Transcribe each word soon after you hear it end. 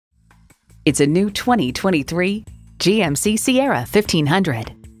It's a new 2023 GMC Sierra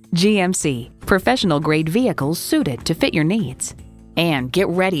 1500. GMC, professional-grade vehicles suited to fit your needs. And get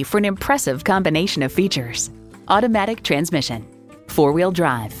ready for an impressive combination of features: automatic transmission, four-wheel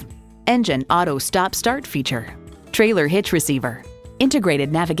drive, engine auto stop-start feature, trailer hitch receiver,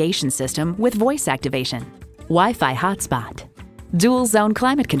 integrated navigation system with voice activation, Wi-Fi hotspot, dual-zone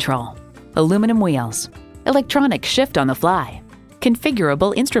climate control, aluminum wheels, electronic shift on the fly,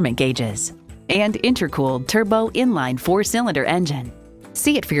 configurable instrument gauges, and intercooled turbo inline four-cylinder engine.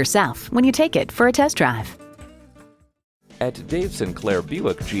 See it for yourself when you take it for a test drive. At Dave Sinclair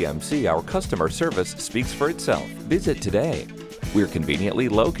Buick GMC, our customer service speaks for itself. Visit today. We're conveniently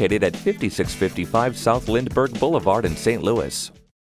located at 5655 South Lindbergh Boulevard in St. Louis.